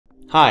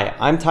Hi,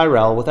 I'm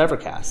Tyrell with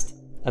Evercast.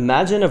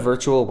 Imagine a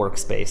virtual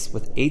workspace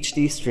with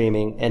HD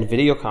streaming and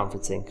video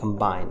conferencing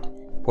combined,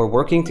 where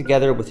working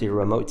together with your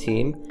remote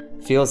team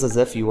feels as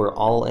if you were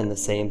all in the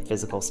same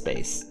physical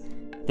space.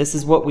 This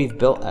is what we've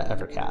built at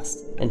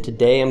Evercast, and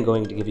today I'm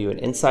going to give you an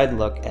inside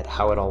look at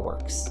how it all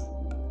works.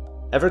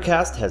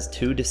 Evercast has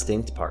two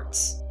distinct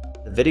parts.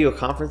 The video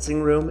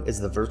conferencing room is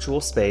the virtual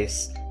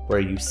space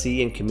where you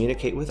see and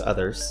communicate with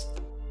others,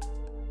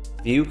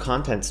 view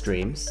content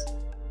streams,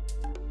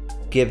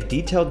 give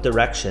detailed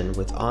direction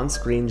with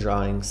on-screen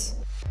drawings,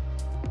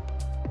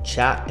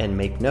 chat and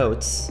make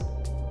notes,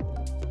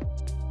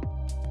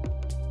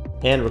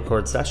 and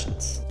record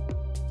sessions.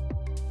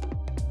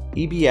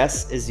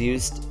 EBS is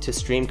used to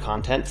stream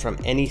content from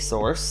any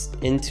source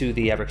into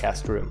the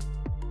Evercast room.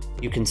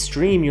 You can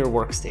stream your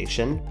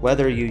workstation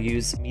whether you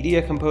use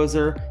Media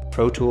Composer,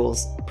 Pro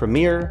Tools,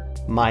 Premiere,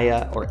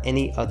 Maya, or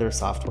any other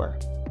software.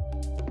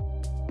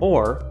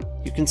 Or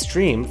you can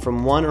stream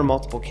from one or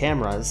multiple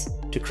cameras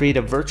to create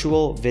a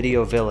virtual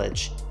video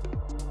village.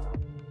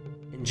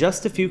 In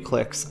just a few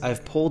clicks,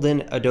 I've pulled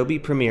in Adobe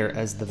Premiere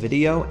as the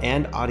video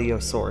and audio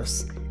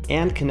source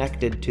and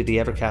connected to the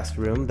Evercast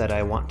room that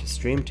I want to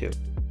stream to.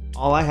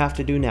 All I have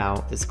to do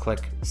now is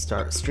click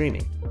Start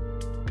Streaming.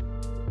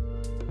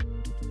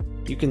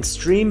 You can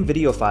stream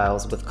video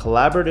files with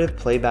collaborative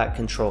playback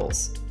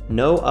controls.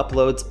 No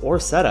uploads or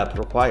setup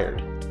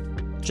required.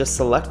 Just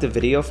select a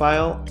video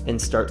file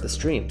and start the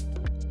stream.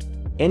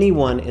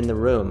 Anyone in the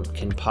room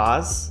can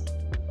pause,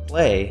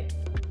 play,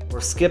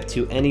 or skip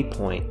to any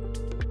point.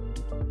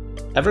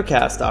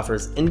 Evercast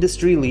offers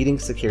industry-leading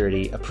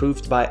security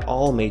approved by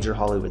all major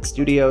Hollywood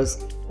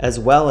studios, as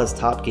well as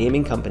top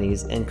gaming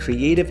companies and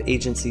creative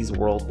agencies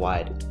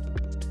worldwide.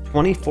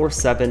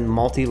 24/7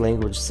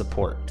 multi-language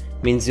support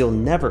means you'll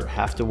never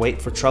have to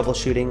wait for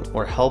troubleshooting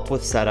or help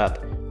with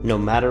setup, no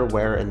matter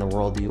where in the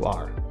world you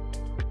are.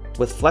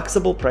 With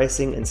flexible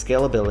pricing and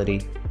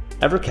scalability,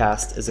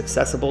 Evercast is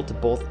accessible to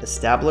both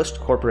established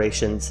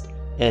corporations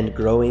and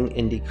growing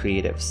indie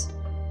creatives.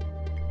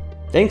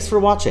 Thanks for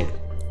watching.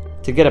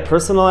 To get a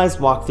personalized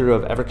walkthrough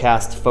of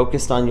Evercast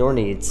focused on your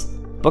needs,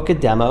 book a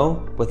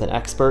demo with an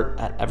expert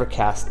at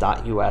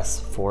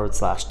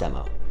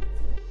evercast.us/demo.